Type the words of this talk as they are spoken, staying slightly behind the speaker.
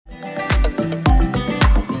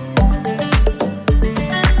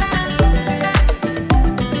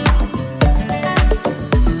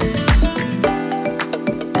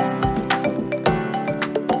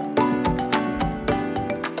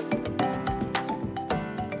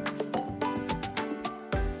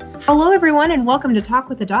Hello, everyone, and welcome to Talk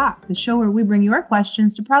with the Doc, the show where we bring your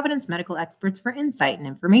questions to Providence medical experts for insight and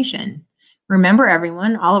information. Remember,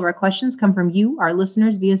 everyone, all of our questions come from you, our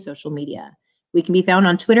listeners, via social media. We can be found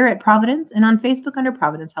on Twitter at Providence and on Facebook under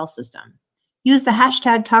Providence Health System. Use the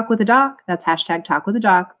hashtag Talk with the Doc, that's hashtag Talk with the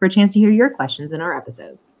Doc, for a chance to hear your questions in our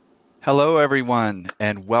episodes. Hello, everyone,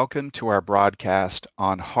 and welcome to our broadcast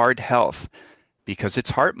on heart health, because it's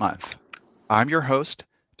Heart Month. I'm your host,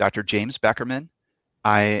 Dr. James Beckermann.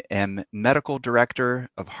 I am Medical Director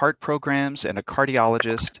of Heart Programs and a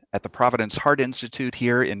cardiologist at the Providence Heart Institute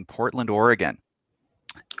here in Portland, Oregon.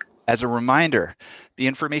 As a reminder, the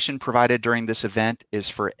information provided during this event is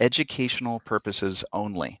for educational purposes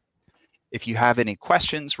only. If you have any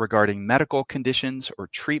questions regarding medical conditions or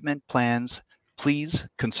treatment plans, please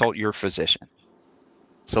consult your physician.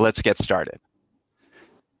 So let's get started.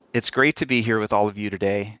 It's great to be here with all of you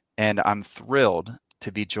today, and I'm thrilled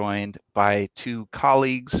to be joined by two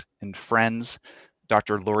colleagues and friends,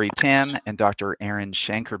 Dr. Lori Tam and Dr. Aaron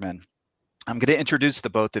Schoenkerman. I'm going to introduce the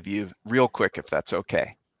both of you real quick, if that's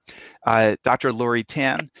okay. Dr. Lori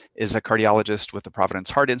Tam is a cardiologist with the Providence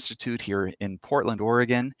Heart Institute here in Portland,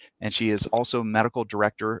 Oregon, and she is also medical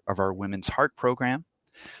director of our Women's Heart Program.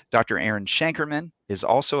 Dr. Aaron Schoenkerman is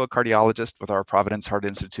also a cardiologist with our Providence Heart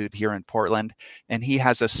Institute here in Portland, and he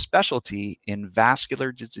has a specialty in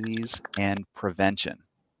vascular disease and prevention.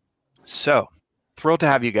 So, thrilled to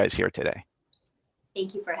have you guys here today.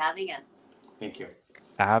 Thank you for having us. Thank you.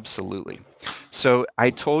 Absolutely. So,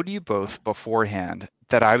 I told you both beforehand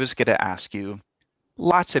that I was going to ask you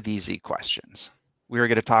lots of easy questions. We were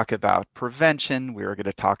going to talk about prevention. We were going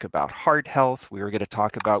to talk about heart health. We were going to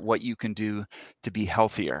talk about what you can do to be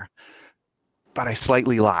healthier. But I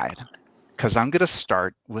slightly lied, because I'm going to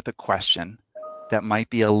start with a question that might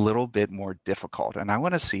be a little bit more difficult, and I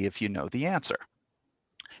want to see if you know the answer.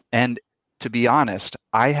 And to be honest,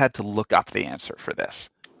 I had to look up the answer for this.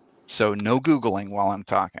 So no Googling while I'm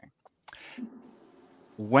talking.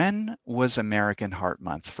 When was American Heart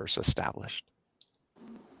Month first established?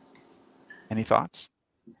 Any thoughts?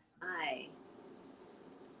 I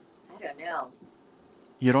don't know.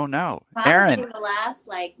 You don't know. Probably Aaron. in the last,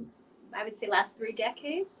 I would say last 3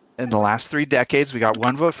 decades. In the last 3 decades, we got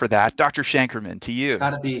one vote for that. Dr. Schoenkerman, to you. It's got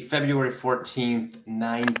to be February 14th,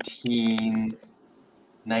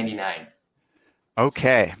 1999.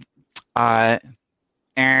 Okay. Aaron.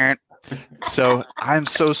 So I'm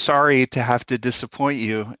so sorry to have to disappoint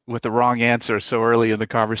you with the wrong answer so early in the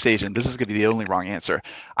conversation. This is going to be the only wrong answer.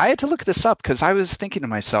 I had to look this up because I was thinking to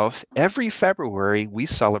myself, every February we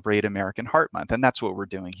celebrate American Heart Month, and that's what we're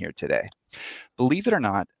doing here today. Believe it or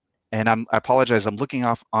not, and I apologize, I'm looking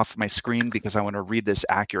off my screen because I want to read this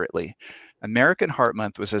accurately. American Heart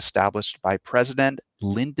Month was established by President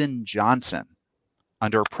Lyndon Johnson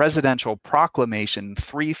under Presidential Proclamation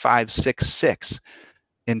 3566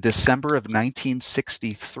 in December of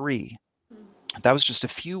 1963. That was just a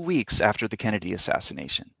few weeks after the Kennedy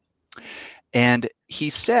assassination. And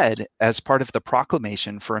he said, as part of the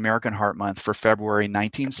proclamation for American Heart Month for February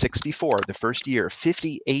 1964, the first year,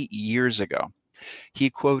 58 years ago,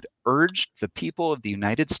 he, quote, urged the people of the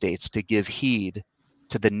United States to give heed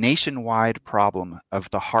to the nationwide problem of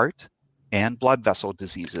the heart and blood vessel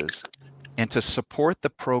diseases and to support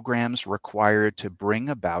the programs required to bring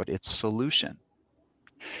about its solution.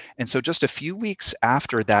 And so just a few weeks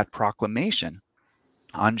after that proclamation,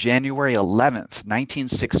 on January 11th,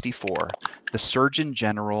 1964, the Surgeon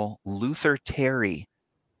General Luther Terry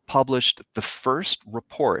published the first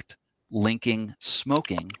report linking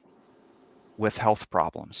smoking with health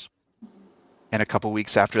problems. And a couple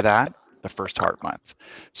weeks after that, the first Heart Month.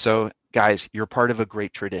 So guys, you're part of a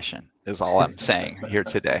great tradition, is all I'm saying here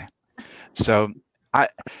today. So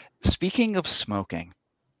speaking of smoking,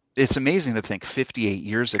 it's amazing to think 58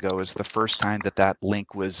 years ago is the first time that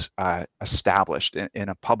link was established in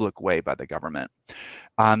a public way by the government.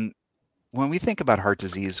 When we think about heart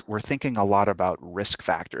disease, we're thinking a lot about risk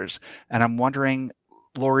factors. And I'm wondering,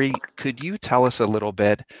 Lori, could you tell us a little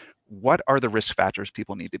bit, what are the risk factors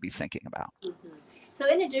people need to be thinking about? Mm-hmm. So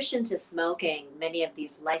in addition to smoking, many of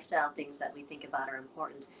these lifestyle things that we think about are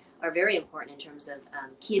very important in terms of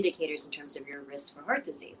key indicators in terms of your risk for heart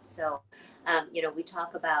disease. So, we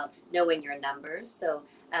talk about knowing your numbers. So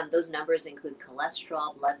those numbers include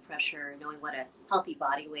cholesterol, blood pressure, knowing what a healthy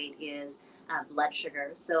body weight is, blood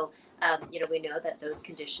sugar. So, we know that those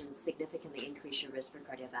conditions significantly increase your risk for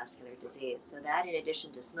cardiovascular disease. So that, in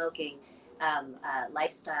addition to smoking,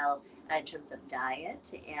 lifestyle in terms of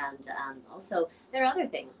diet, and also there are other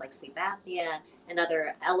things like sleep apnea and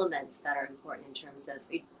other elements that are important in terms of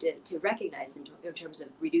to recognize in terms of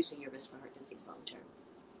reducing your risk for heart disease long term.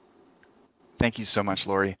 Thank you so much,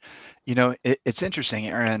 Lori. It's interesting,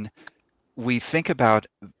 Aaron. We think about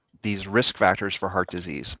these risk factors for heart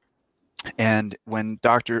disease. And when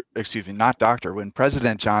when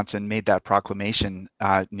President Johnson made that proclamation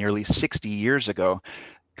nearly 60 years ago,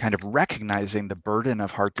 kind of recognizing the burden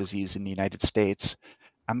of heart disease in the United States,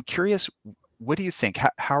 I'm curious, what do you think?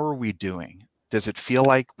 How are we doing? Does it feel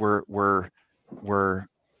like we're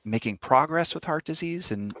making progress with heart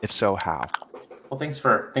disease? And if so, how? Well, thanks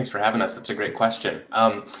for having us. That's a great question.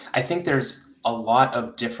 I think there's a lot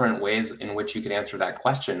of different ways in which you could answer that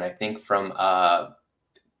question. I think from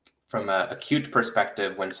an acute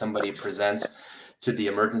perspective, when somebody presents to the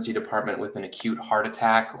emergency department with an acute heart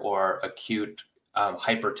attack or acute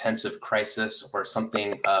hypertensive crisis or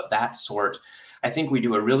something of that sort, I think we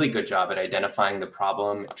do a really good job at identifying the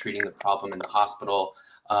problem, treating the problem in the hospital,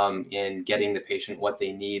 in getting the patient what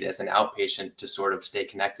they need as an outpatient to sort of stay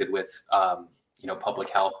connected with public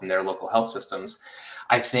health and their local health systems.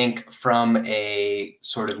 I think from a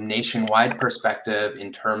sort of nationwide perspective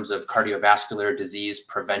in terms of cardiovascular disease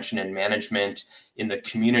prevention and management in the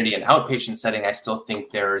community and outpatient setting, I still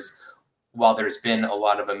think while there's been a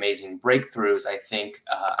lot of amazing breakthroughs, I think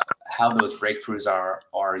how those breakthroughs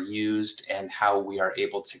are used and how we are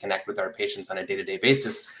able to connect with our patients on a day-to-day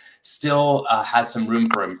basis still has some room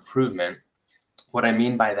for improvement. What I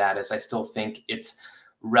mean by that is I still think it's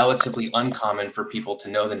relatively uncommon for people to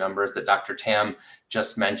know the numbers that Dr. Tam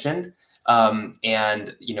just mentioned,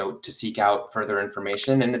 and to seek out further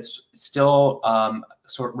information. And it's still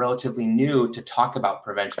sort of relatively new to talk about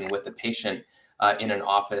prevention with the patient in an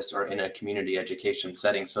office or in a community education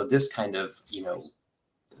setting. So this kind of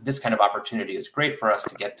opportunity is great for us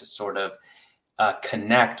to get to sort of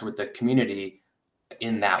connect with the community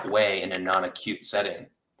in that way in a non-acute setting.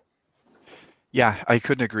 Yeah, I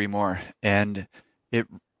couldn't agree more. And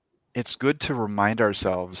it's good to remind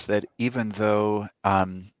ourselves that even though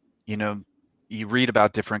you read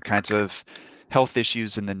about different kinds of health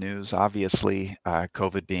issues in the news, obviously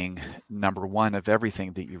COVID being number one of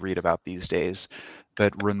everything that you read about these days,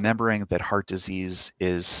 but remembering that heart disease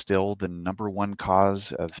is still the number one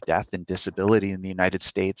cause of death and disability in the United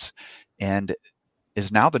States and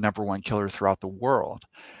is now the number one killer throughout the world.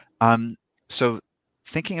 So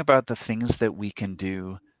thinking about the things that we can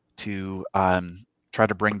do to try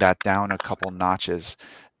to bring that down a couple notches.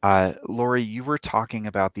 Lori, you were talking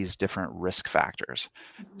about these different risk factors.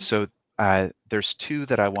 So there's two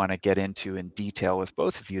that I want to get into in detail with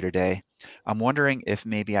both of you today. I'm wondering if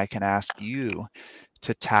maybe I can ask you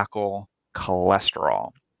to tackle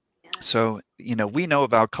cholesterol. So, we know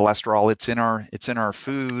about cholesterol. It's in our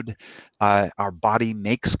food. Our body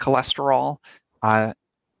makes cholesterol.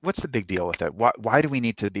 What's the big deal with it? Why do we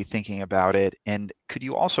need to be thinking about it? And could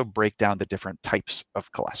you also break down the different types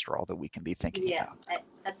of cholesterol that we can be thinking about? Yes,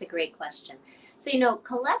 that's a great question. So,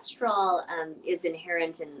 cholesterol is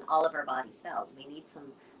inherent in all of our body cells. We need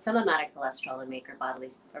some amount of cholesterol to make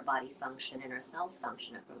our body function and our cells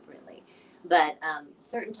function appropriately. But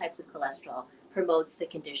certain types of cholesterol promotes the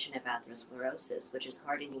condition of atherosclerosis, which is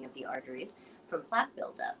hardening of the arteries from plaque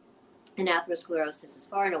buildup. And atherosclerosis is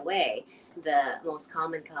far and away the most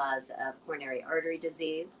common cause of coronary artery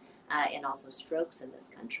disease and also strokes in this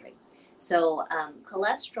country. So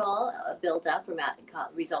cholesterol buildup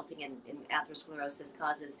resulting in atherosclerosis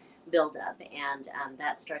causes buildup, and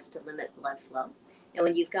that starts to limit blood flow. And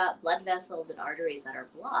when you've got blood vessels and arteries that are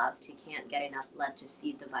blocked, you can't get enough blood to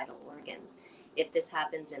feed the vital organs. If this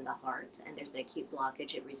happens in the heart and there's an acute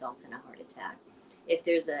blockage, it results in a heart attack. If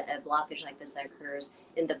there's a blockage like this that occurs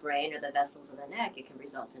in the brain or the vessels of the neck, it can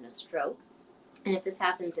result in a stroke. And if this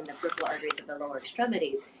happens in the peripheral arteries of the lower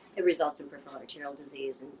extremities, it results in peripheral arterial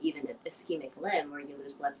disease and even an ischemic limb where you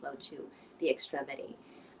lose blood flow to the extremity.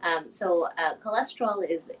 So cholesterol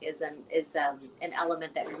is an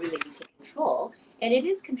element that we really need to control, and it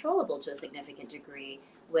is controllable to a significant degree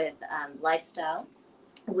with lifestyle,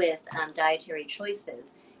 with dietary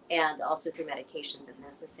choices, and also through medications if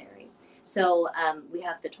necessary. So we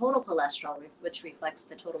have the total cholesterol, which reflects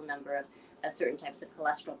the total number of certain types of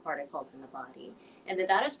cholesterol particles in the body. And then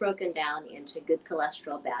that is broken down into good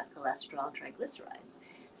cholesterol, bad cholesterol, and triglycerides.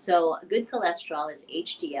 So good cholesterol is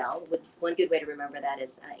HDL. One good way to remember that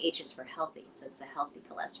is H is for healthy, so it's the healthy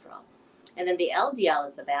cholesterol. And then the LDL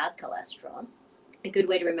is the bad cholesterol. A good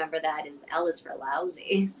way to remember that is L is for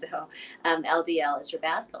lousy, so LDL is your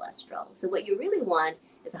bad cholesterol. So what you really want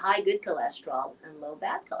is a high good cholesterol and low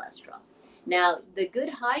bad cholesterol. Now, the good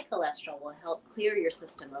high cholesterol will help clear your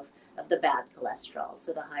system of the bad cholesterol,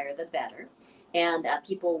 so the higher the better. And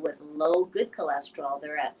people with low good cholesterol,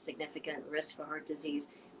 they're at significant risk for heart disease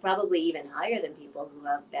probably even higher than people who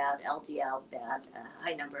have bad LDL,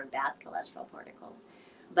 high number of bad cholesterol particles.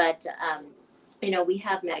 But we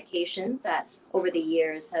have medications that over the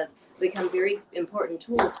years have become very important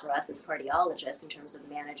tools for us as cardiologists in terms of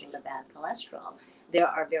managing the bad cholesterol. There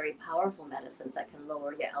are very powerful medicines that can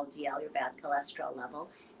lower your LDL, your bad cholesterol level.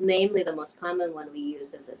 Namely, the most common one we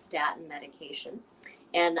use is a statin medication.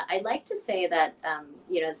 And I'd like to say that,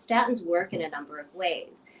 statins work in a number of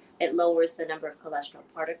ways. It lowers the number of cholesterol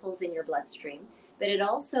particles in your bloodstream, but it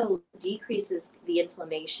also decreases the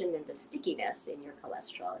inflammation and the stickiness in your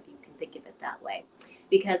cholesterol, if you can think of it that way.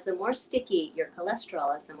 Because the more sticky your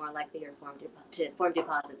cholesterol is, the more likely you're to form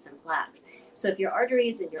deposits and plaques. So if your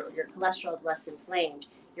arteries and your cholesterol is less inflamed,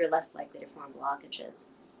 you're less likely to form blockages.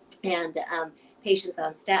 And patients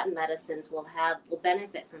on statin medicines will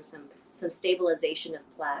benefit from some stabilization of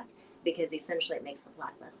plaque, because essentially it makes the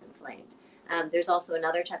plaque less inflamed. There's also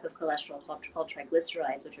another type of cholesterol called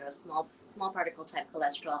triglycerides, which are a small particle type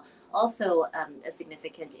cholesterol, also a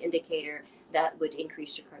significant indicator that would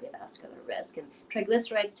increase your cardiovascular risk. And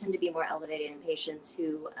triglycerides tend to be more elevated in patients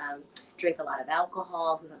who drink a lot of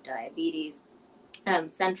alcohol, who have diabetes,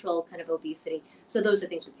 central kind of obesity. So those are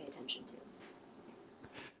things we pay attention to.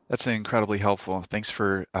 That's incredibly helpful. Thanks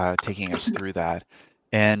for taking us through that.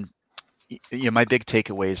 And my big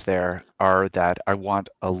takeaways there are that I want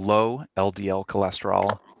a low LDL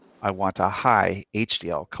cholesterol, I want a high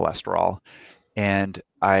HDL cholesterol, and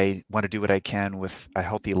I want to do what I can with a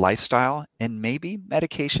healthy lifestyle and maybe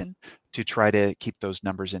medication to try to keep those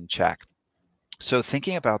numbers in check. So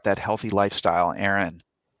thinking about that healthy lifestyle, Aaron,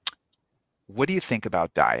 what do you think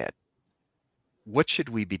about diet? What should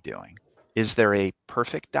we be doing? Is there a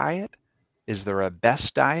perfect diet? Is there a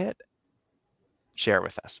best diet? Share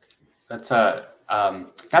with us. That's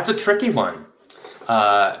a tricky one.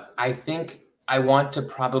 I think I want to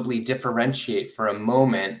probably differentiate for a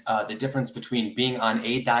moment the difference between being on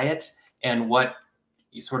a diet and what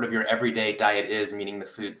sort of your everyday diet is, meaning the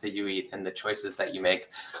foods that you eat and the choices that you make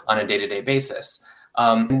on a day-to-day basis.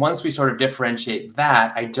 And once we sort of differentiate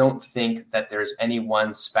that, I don't think that there's any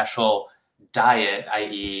one special diet,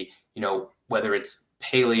 i.e., whether it's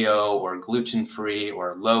paleo or gluten-free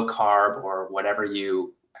or low carb or whatever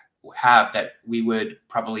you have, that we would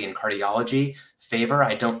probably in cardiology favor.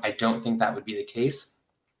 I don't think that would be the case.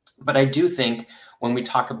 But I do think when we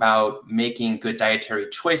talk about making good dietary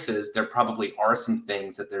choices, there probably are some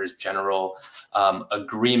things that there's general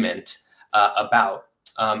agreement about.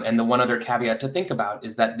 And the one other caveat to think about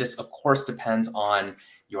is that this, of course, depends on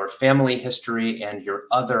your family history and your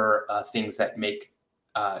other things that make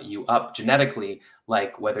you up genetically,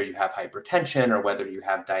 like whether you have hypertension or whether you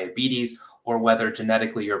have diabetes, or whether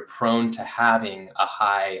genetically you're prone to having a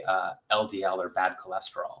high LDL or bad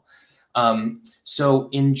cholesterol. So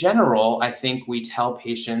in general, I think we tell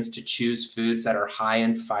patients to choose foods that are high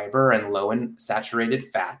in fiber and low in saturated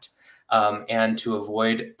fat, and to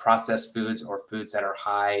avoid processed foods or foods that are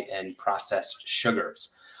high in processed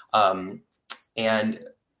sugars. And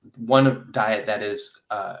one diet that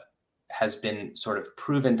has been sort of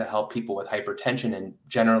proven to help people with hypertension and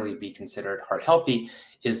generally be considered heart healthy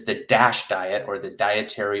is the DASH diet, or the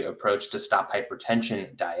Dietary Approach to Stop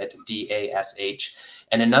Hypertension diet, DASH.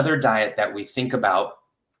 And another diet that we think about,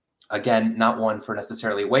 again, not one for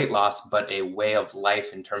necessarily weight loss, but a way of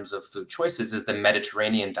life in terms of food choices, is the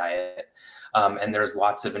Mediterranean diet. And there's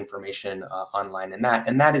lots of information online in that.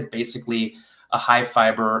 And that is basically a high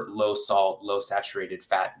fiber, low salt, low saturated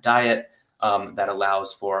fat diet that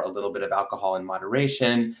allows for a little bit of alcohol in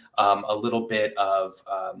moderation, a little bit of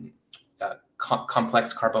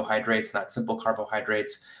complex carbohydrates, not simple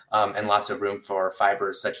carbohydrates, and lots of room for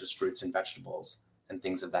fibers such as fruits and vegetables and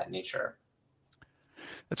things of that nature.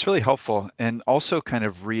 That's really helpful and also kind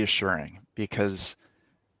of reassuring, because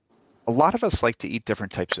a lot of us like to eat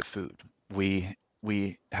different types of food.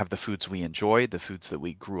 We have the foods we enjoy, the foods that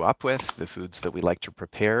we grew up with, the foods that we like to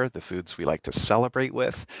prepare, the foods we like to celebrate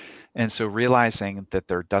with. And so realizing that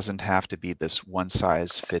there doesn't have to be this one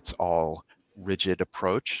size fits all rigid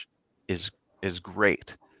approach is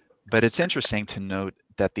great. But it's interesting to note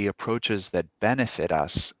that the approaches that benefit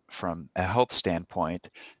us from a health standpoint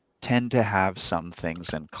tend to have some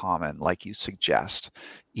things in common, like you suggest,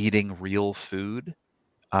 eating real food.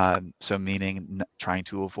 So meaning trying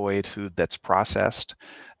to avoid food that's processed,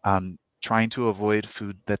 trying to avoid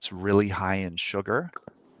food that's really high in sugar.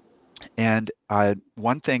 And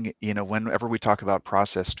one thing, whenever we talk about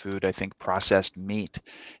processed food, I think processed meat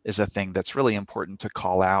is a thing that's really important to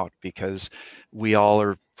call out, because we all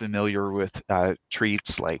are familiar with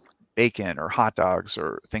treats like bacon or hot dogs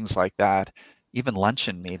or things like that. even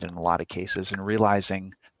luncheon meat in a lot of cases, and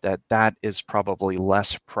realizing that that is probably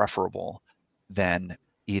less preferable than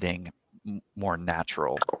eating more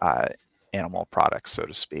natural animal products, so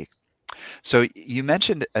to speak. So you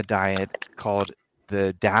mentioned a diet called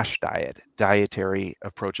the DASH diet, dietary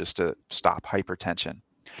approaches to stop hypertension.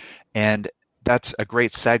 And that's a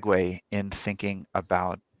great segue in thinking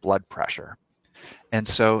about blood pressure. And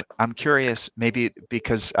so I'm curious, maybe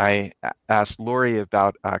because I asked Lori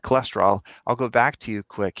about cholesterol, I'll go back to you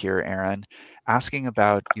quick here, Aaron, asking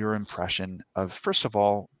about your impression of, first of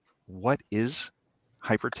all, what is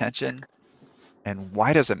hypertension and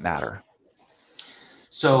why does it matter?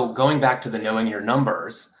 So going back to the knowing your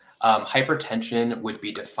numbers, hypertension would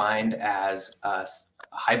be defined as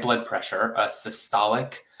high blood pressure, a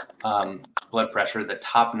systolic blood pressure, the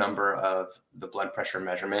top number of the blood pressure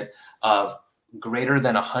measurement of greater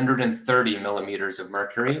than 130 millimeters of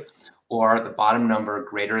mercury, or the bottom number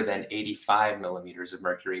greater than 85 millimeters of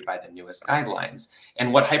mercury by the newest guidelines.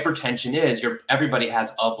 And what hypertension is, everybody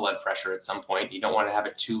has a blood pressure at some point. You don't want to have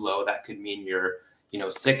it too low. That could mean you're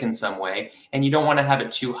sick in some way, and you don't want to have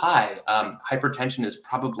it too high. Hypertension is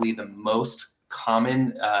probably the most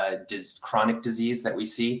common chronic disease that we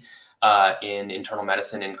see in internal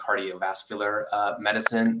medicine and cardiovascular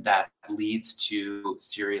medicine that leads to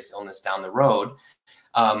serious illness down the road.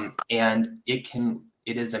 And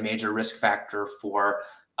it is a major risk factor for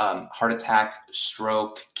heart attack,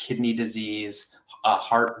 stroke, kidney disease,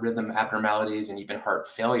 heart rhythm abnormalities, and even heart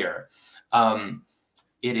failure.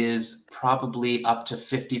 It is probably up to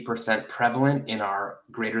 50% prevalent in our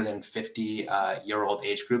greater than 50-year-old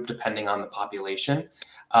age group, depending on the population,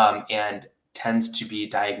 and tends to be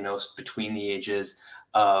diagnosed between the ages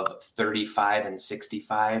of 35 and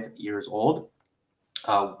 65 years old.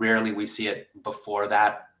 Rarely we see it before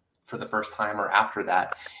that for the first time or after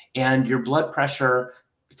that. And your blood pressure,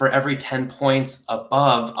 for every 10 points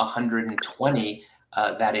above 120,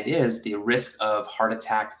 that it is, the risk of heart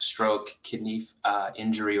attack, stroke, kidney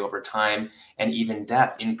injury over time, and even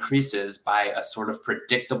death increases by a sort of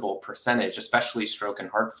predictable percentage, especially stroke and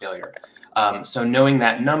heart failure. So knowing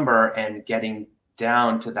that number and getting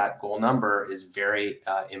down to that goal number is very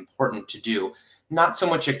important to do. Not so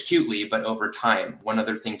much acutely, but over time. One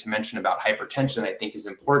other thing to mention about hypertension I think is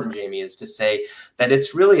important, Jamie, is to say that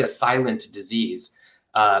it's really a silent disease.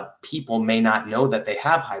 People may not know that they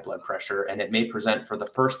have high blood pressure, and it may present for the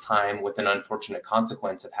first time with an unfortunate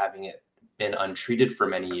consequence of having it been untreated for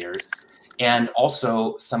many years. And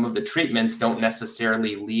also, some of the treatments don't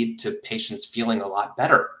necessarily lead to patients feeling a lot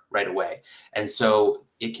better right away. And so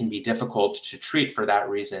it can be difficult to treat for that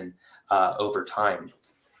reason over time.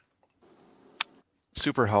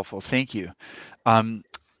 Super helpful. Thank you. When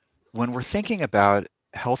we're thinking about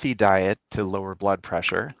healthy diet to lower blood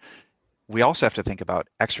pressure, we also have to think about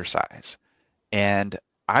exercise. And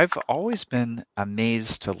I've always been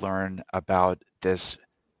amazed to learn about this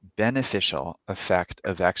beneficial effect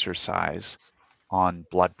of exercise on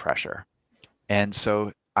blood pressure. And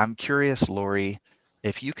so I'm curious, Lori,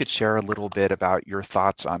 if you could share a little bit about your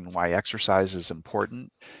thoughts on why exercise is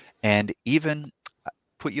important, and even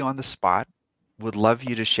put you on the spot, would love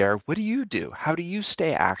you to share, what do you do? How do you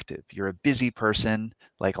stay active? You're a busy person,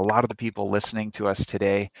 like a lot of the people listening to us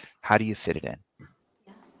today. How do you fit it in?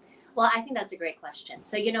 Yeah. Well, I think that's a great question.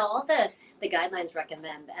 So, all the guidelines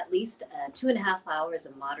recommend at least 2.5 hours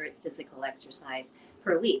of moderate physical exercise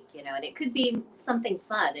per week, and it could be something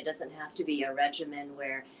fun. It doesn't have to be a regimen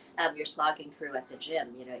where you're slogging through at the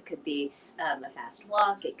gym. It could be a fast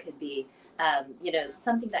walk. It could be,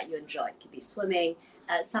 something that you enjoy. It could be swimming.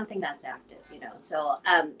 Something that's active, So,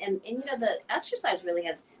 the exercise really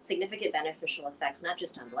has significant beneficial effects, not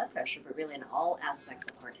just on blood pressure, but really in all aspects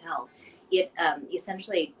of heart health. It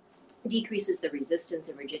essentially decreases the resistance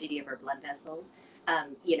and rigidity of our blood vessels.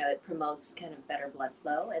 It promotes kind of better blood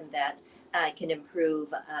flow, and that can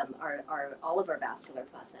improve all of our vascular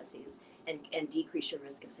processes and decrease your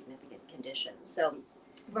risk of significant conditions. So,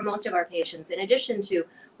 for most of our patients, in addition to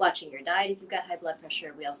watching your diet, if you've got high blood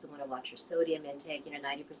pressure, we also want to watch your sodium intake.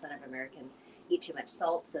 90% of Americans eat too much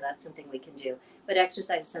salt, so that's something we can do. But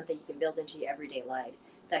exercise is something you can build into your everyday life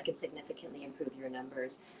that can significantly improve your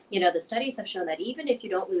numbers. The studies have shown that even if you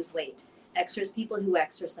don't lose weight, people who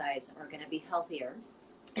exercise are going to be healthier,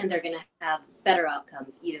 and they're going to have better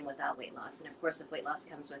outcomes even without weight loss. And of course, if weight loss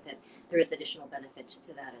comes with it, there is additional benefit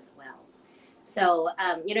to that as well. So,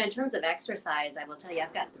 in terms of exercise, I will tell you,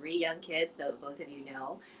 I've got 3 young kids, so both of you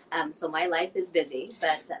know. So my life is busy,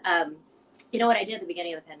 but what I did at the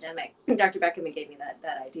beginning of the pandemic, Dr. Beckermann gave me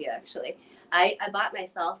that idea, actually. I bought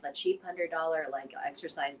myself a cheap $100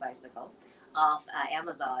 exercise bicycle off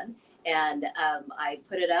Amazon, And I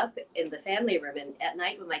put it up in the family room. And at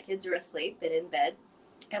night when my kids are asleep and in bed,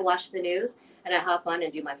 I watch the news and I hop on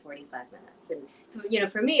and do my 45 minutes. And,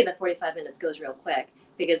 for me, the 45 minutes goes real quick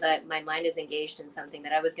because my mind is engaged in something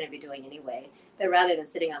that I was going to be doing anyway. But rather than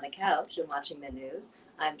sitting on the couch and watching the news,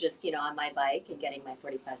 I'm just, on my bike and getting my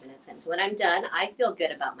 45 minutes in. So when I'm done, I feel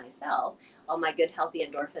good about myself. All my good, healthy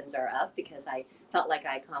endorphins are up because I felt like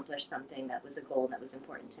I accomplished something that was a goal that was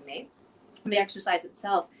important to me. The exercise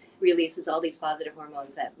itself releases all these positive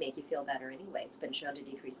hormones that make you feel better anyway. It's been shown to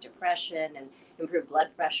decrease depression and improve blood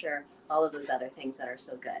pressure, all of those other things that are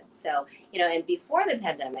so good. So, and before the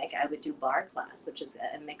pandemic, I would do bar class, which is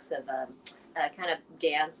a mix of kind of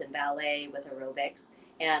dance and ballet with aerobics.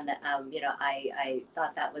 And, I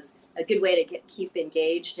thought that was a good way to keep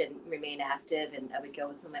engaged and remain active. And I would go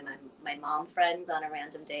with some of my mom friends on a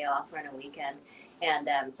random day off or on a weekend. And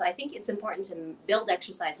so I think it's important to build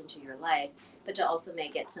exercise into your life, but to also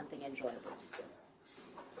make it something enjoyable to do.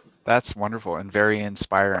 That's wonderful and very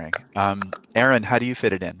inspiring. Aaron, how do you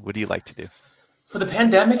fit it in? What do you like to do? Well, the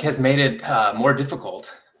pandemic has made it more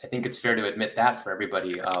difficult. I think it's fair to admit that for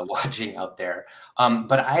everybody watching out there.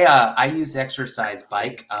 But I use the exercise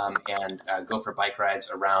bike and go for bike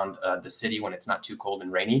rides around the city when it's not too cold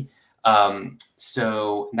and rainy.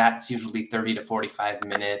 So that's usually 30 to 45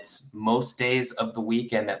 minutes most days of the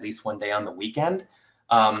week and at least one day on the weekend.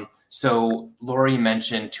 So Lori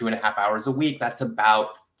mentioned 2.5 hours a week. That's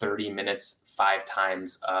about 30 minutes 5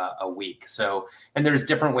 times a week. So, and there's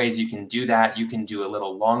different ways you can do that. You can do a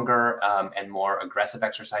little longer and more aggressive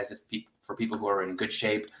exercise for people who are in good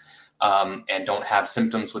shape and don't have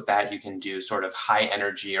symptoms with that. You can do sort of high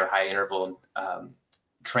energy or high interval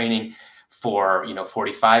training for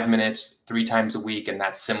 45 minutes 3 times a week, and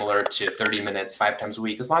that's similar to 30 minutes 5 times a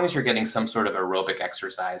week, as long as you're getting some sort of aerobic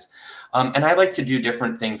exercise. And I like to do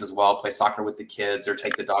different things as well, play soccer with the kids or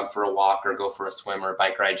take the dog for a walk or go for a swim or a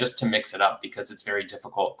bike ride, just to mix it up, because it's very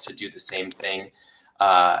difficult to do the same thing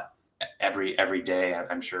every day.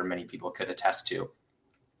 I'm sure many people could attest to.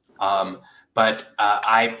 But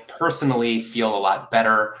I personally feel a lot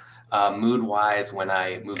better mood-wise when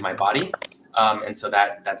I move my body. And so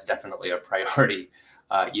that's definitely a priority,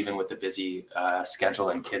 even with the busy schedule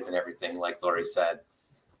and kids and everything, like Lori said.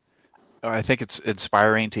 I think it's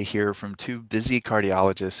inspiring to hear from 2 busy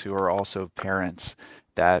cardiologists who are also parents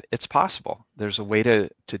that it's possible. There's a way to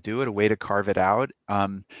do it, a way to carve it out.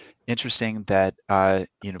 Interesting that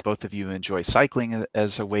both of you enjoy cycling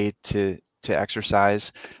as a way to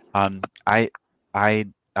exercise. I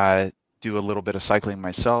do a little bit of cycling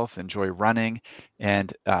myself, enjoy running,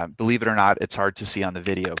 and believe it or not, it's hard to see on the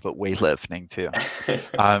video, but weightlifting too.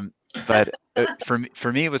 But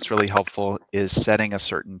for me, what's really helpful is setting a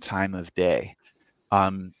certain time of day.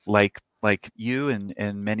 Like you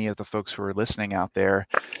and many of the folks who are listening out there,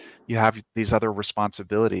 you have these other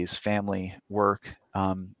responsibilities, family, work,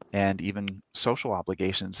 and even social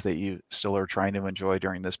obligations that you still are trying to enjoy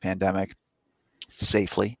during this pandemic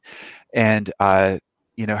safely. And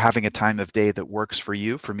having a time of day that works for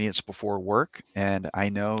you. For me, it's before work, and I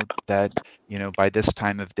know that by this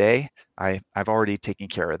time of day, I've already taken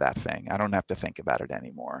care of that thing. I don't have to think about it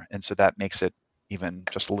anymore, and so that makes it even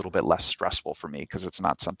just a little bit less stressful for me, because it's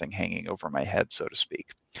not something hanging over my head, so to speak.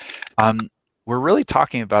 We're really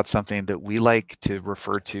talking about something that we like to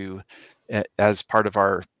refer to as part of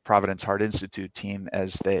our Providence Heart Institute team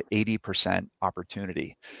as the 80%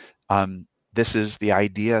 opportunity. This is the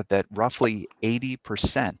idea that roughly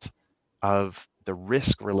 80% of the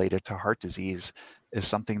risk related to heart disease is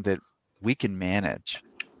something that we can manage.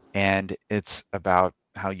 And it's about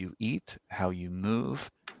how you eat, how you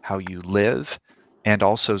move, how you live, and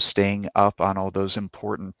also staying up on all those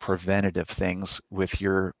important preventative things with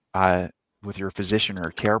your physician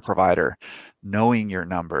or care provider, knowing your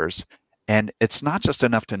numbers. And it's not just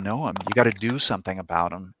enough to know them. You got to do something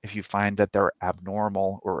about them if you find that they're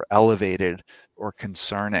abnormal or elevated or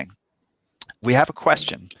concerning. We have a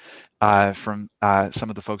question from some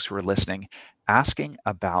of the folks who are listening, asking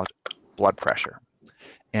about blood pressure.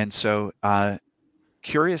 And so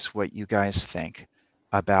curious what you guys think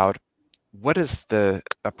about what is the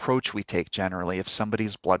approach we take generally if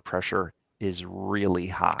somebody's blood pressure is really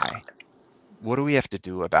high. What do we have to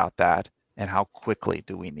do about that? And how quickly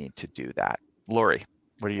do we need to do that? Lori,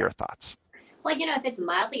 what are your thoughts? Well, if it's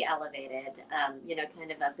mildly elevated,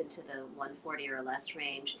 kind of up into the 140 or less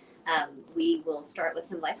range, we will start with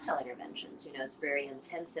some lifestyle interventions. It's very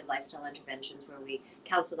intensive lifestyle interventions where we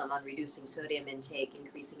counsel them on reducing sodium intake,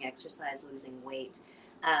 increasing exercise, losing weight,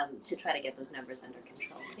 to try to get those numbers under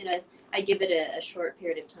control. I give it a short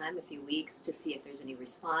period of time, a few weeks, to see if there's any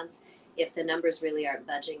response. if the numbers really aren't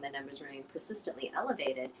budging, the numbers remain persistently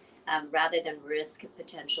elevated, rather than risk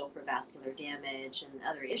potential for vascular damage and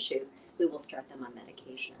other issues, we will start them on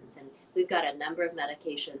medications. And we've got a number of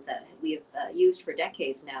medications that we've used for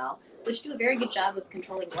decades now, which do a very good job of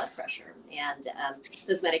controlling blood pressure. And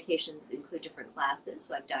those medications include different classes,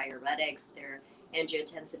 like diuretics, they're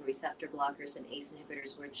angiotensin receptor blockers and ACE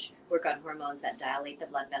inhibitors, which work on hormones that dilate the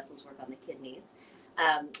blood vessels, work on the kidneys.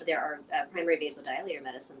 There are primary vasodilator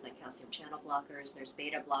medicines like calcium channel blockers. There's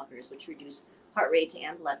beta blockers, which reduce heart rate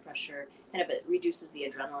and blood pressure, kind of it reduces the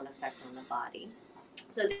adrenaline effect on the body.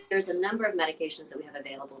 So there's a number of medications that we have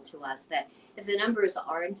available to us that if the numbers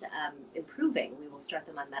aren't improving, we will start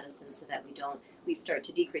them on medicine so that we start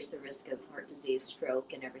to decrease the risk of heart disease,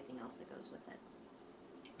 stroke, and everything else that goes with it.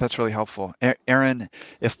 That's really helpful. Erin,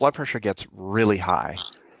 if blood pressure gets really high,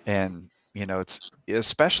 and it's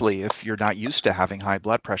especially if you're not used to having high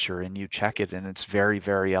blood pressure and you check it and it's very,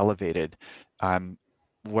 very elevated,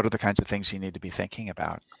 what are the kinds of things you need to be thinking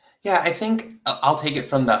about? Yeah, I think I'll take it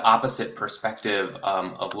from the opposite perspective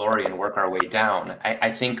of Lori and work our way down.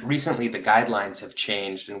 I think recently the guidelines have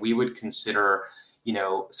changed, and we would consider,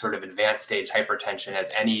 sort of advanced stage hypertension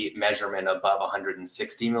as any measurement above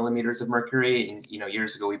 160 millimeters of mercury. And,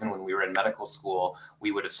 years ago, even when we were in medical school,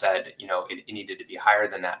 we would have said, it needed to be higher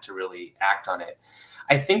than that to really act on it.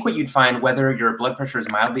 I think what you'd find, whether your blood pressure is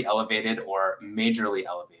mildly elevated or majorly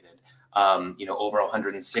elevated, over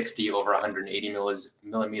 160, over 180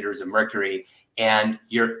 millimeters of mercury, and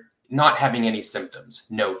you're not having any symptoms,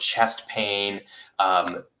 no chest pain,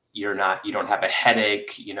 you don't have a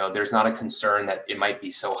headache, there's not a concern that it might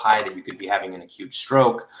be so high that you could be having an acute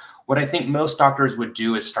stroke. What I think most doctors would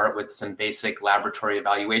do is start with some basic laboratory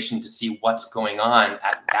evaluation to see what's going on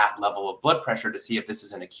at that level of blood pressure to see if this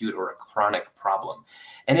is an acute or a chronic problem.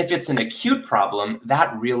 And if it's an acute problem,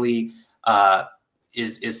 that really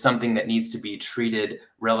is something that needs to be treated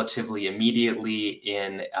relatively immediately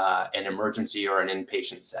in an emergency or an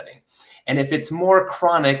inpatient setting. And if it's more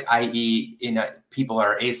chronic, i.e., people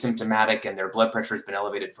are asymptomatic and their blood pressure has been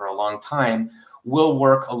elevated for a long time, we'll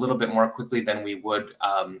work a little bit more quickly than we would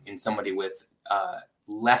in somebody with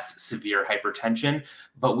less severe hypertension.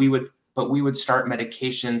 But we would start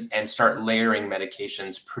medications and start layering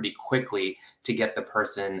medications pretty quickly to get the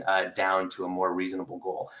person down to a more reasonable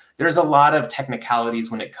goal. There's a lot of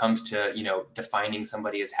technicalities when it comes to, defining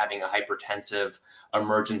somebody as having a hypertensive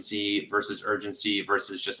emergency versus urgency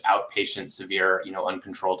versus just outpatient severe,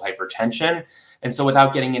 uncontrolled hypertension. And so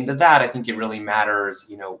without getting into that, I think it really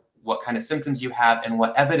matters, what kind of symptoms you have and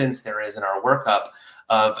what evidence there is in our workup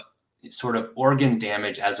of sort of organ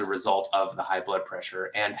damage as a result of the high blood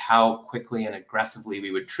pressure, and how quickly and aggressively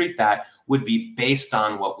we would treat that would be based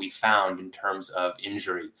on what we found in terms of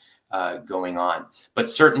injury going on. But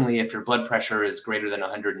certainly if your blood pressure is greater than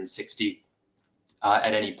 160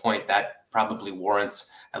 at any point, that probably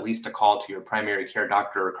warrants at least a call to your primary care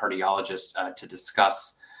doctor or cardiologist to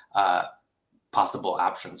discuss possible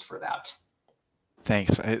options for that.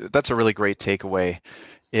 Thanks. That's a really great takeaway.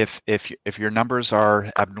 If your numbers are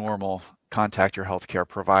abnormal, contact your healthcare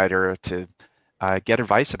provider to get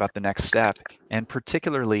advice about the next step, and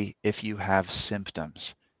particularly if you have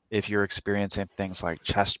symptoms. If you're experiencing things like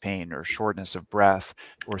chest pain or shortness of breath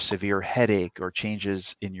or severe headache or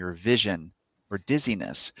changes in your vision or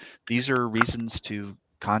dizziness, these are reasons to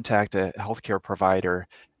contact a healthcare provider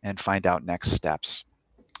and find out next steps.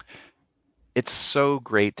 It's so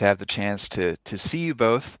great to have the chance to see you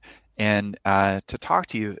both and to talk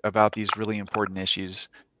to you about these really important issues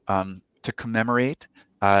to commemorate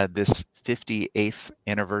this 58th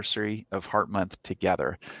anniversary of Heart Month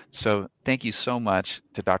together. So thank you so much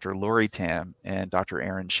to Dr. Lori Tam and Dr.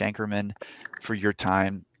 Erin Schoenkerman for your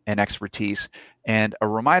time and expertise. And a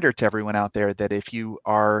reminder to everyone out there that if you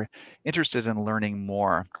are interested in learning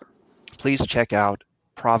more, please check out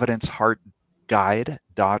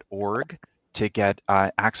providenceheartguide.org to get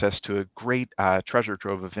access to a great treasure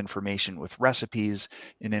trove of information with recipes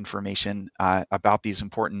and information about these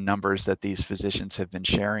important numbers that these physicians have been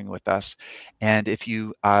sharing with us. And if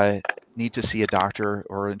you need to see a doctor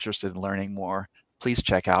or are interested in learning more, please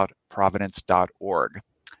check out providence.org.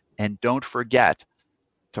 And don't forget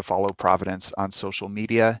to follow Providence on social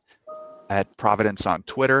media at Providence on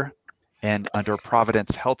Twitter and under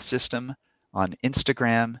Providence Health System on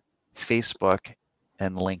Instagram, Facebook,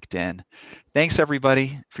 and LinkedIn. Thanks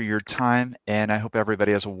everybody for your time, and I hope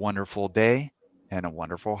everybody has a wonderful day and a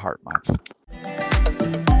wonderful Heart Month.